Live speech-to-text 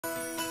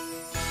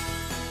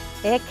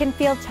It can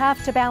feel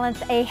tough to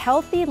balance a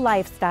healthy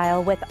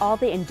lifestyle with all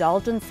the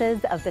indulgences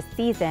of the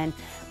season,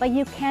 but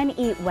you can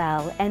eat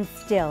well and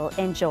still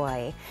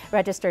enjoy.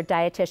 Registered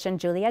dietitian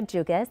Julia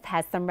Dugas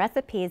has some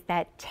recipes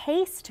that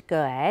taste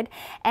good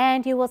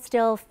and you will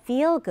still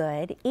feel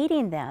good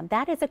eating them.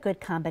 That is a good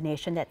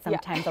combination that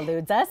sometimes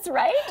eludes us,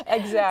 right?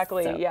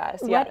 Exactly, So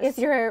yes. What is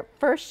your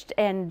first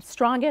and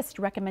strongest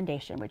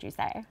recommendation, would you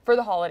say? For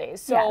the holidays.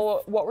 So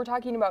Yes. what we're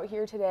talking about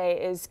here today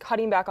is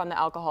cutting back on the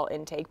alcohol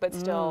intake, but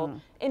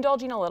still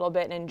indulging a little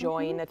bit and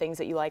enjoying the things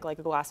that you like a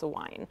glass of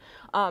wine.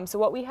 So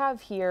what we have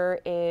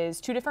here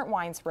is 2 different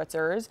wine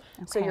spritzers.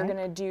 So you're Okay.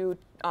 gonna do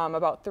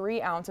about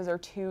 3 ounces or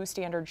 2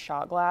 standard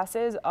shot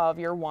glasses of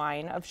your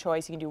wine of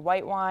choice. You can do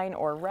white wine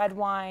or red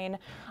wine.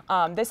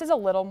 This is a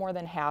little more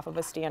than half of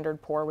a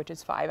standard pour, which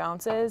is 5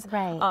 ounces.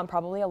 Right.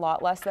 Probably a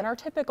lot less than our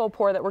typical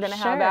pour that we're gonna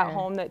have at Sure.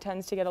 home that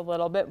tends to get a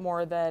little bit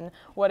more than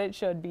what it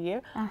should be.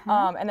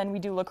 And then we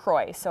do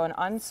LaCroix, so an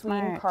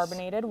unsweetened Smart.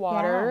 carbonated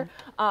water.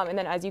 And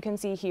then as you can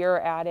see here,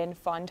 add in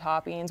fun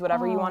toppings,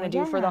 whatever you want to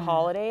do for the yeah.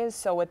 holidays.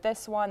 So with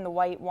this one, the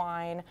white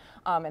wine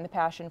and the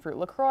passion fruit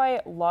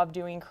LaCroix, love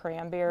doing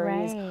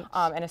cranberries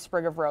Right. and a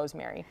sprig of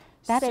rosemary.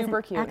 That is Super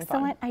an cute and fun.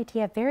 excellent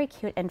idea, very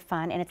cute and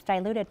fun, and it's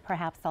diluted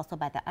perhaps also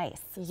by the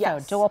ice.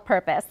 Yes. So dual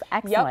purpose,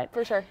 excellent. Yep,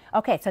 for sure.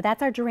 Okay, so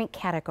that's our drink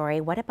category.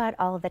 What about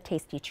all of the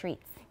tasty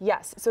treats?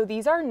 Yes, so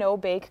these are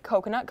no-bake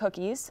coconut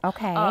cookies.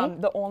 Okay.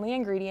 The only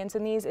ingredients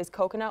in these is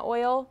coconut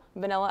oil,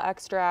 vanilla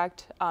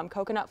extract,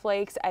 coconut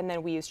flakes, and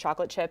then we use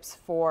chocolate chips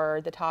for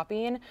the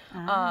topping.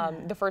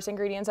 The first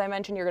ingredients I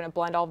mentioned, you're gonna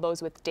blend all of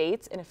those with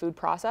dates in a food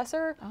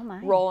processor, Oh my.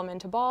 roll them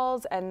into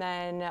balls, and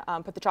then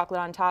put the chocolate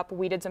on top.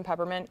 We did some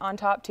peppermint on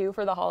top too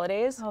for the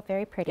holidays. Oh,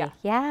 very pretty. Yeah.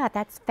 Yeah,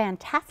 that's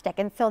fantastic.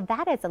 And so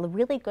that is a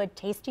really good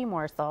tasty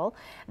morsel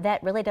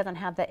that really doesn't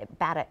have the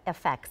bad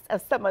effects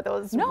of some of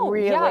those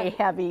really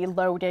heavy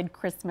loaded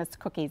Christmas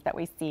cookies that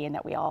we see and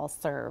that we all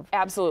serve.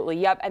 Absolutely,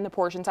 yep, and the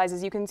portion size,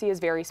 as you can see, is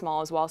very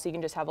small as well, so you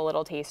can just have a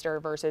little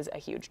taster versus a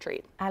huge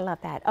treat. I love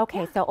that.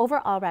 Okay, so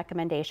overall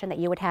recommendation that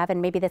you would have,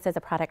 and maybe this is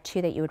a product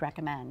too that you would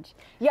recommend.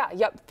 Yeah,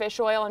 yep, fish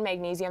oil and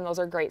magnesium, those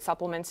are great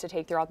supplements to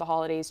take throughout the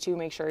holidays to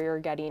make sure you're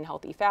getting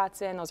healthy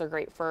fats in. Those are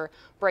great for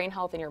brain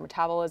health and your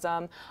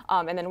metabolism.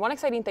 And then one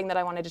exciting thing that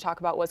I wanted to talk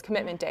about was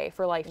Commitment Day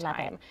for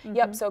Lifetime.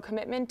 Yep, so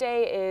Commitment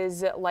Day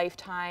is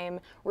Lifetime,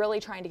 really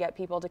trying to get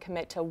people to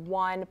commit to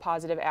one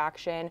positive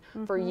action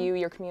for you,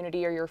 your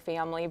community, or your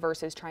family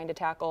versus trying to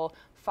tackle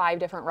 5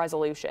 different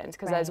resolutions.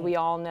 Because as we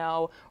all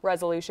know,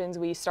 resolutions,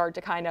 we start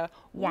to kind of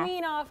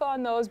wean off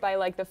on those by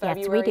like the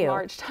February,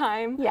 March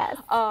time. Yes.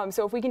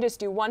 So if we can just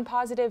do one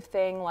positive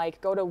thing,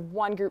 like go to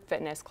one group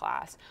fitness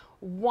class,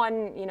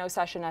 one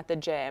session at the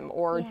gym,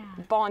 or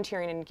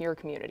volunteering in your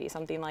community,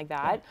 something like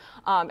that.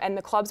 And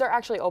the clubs are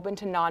actually open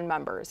to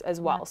non-members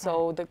as well.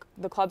 So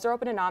the clubs are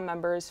open to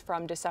non-members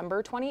from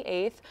December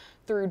 28th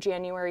through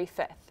January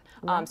 5th.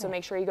 So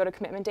make sure you go to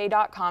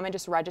commitmentday.com and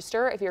just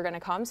register if you're going to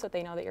come so that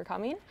they know that you're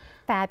coming.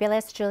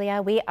 Fabulous,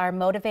 Julia. We are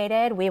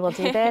motivated. We will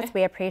do this.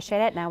 We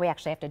appreciate it. Now we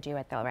actually have to do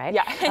it though, right?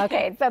 Yeah.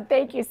 Okay, so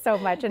thank you so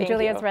much. And Thank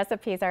Julia's you.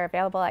 recipes are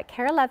available at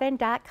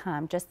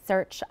care11.com. Just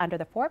search under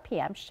the 4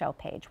 p.m. show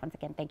page. Once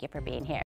again, thank you for being here.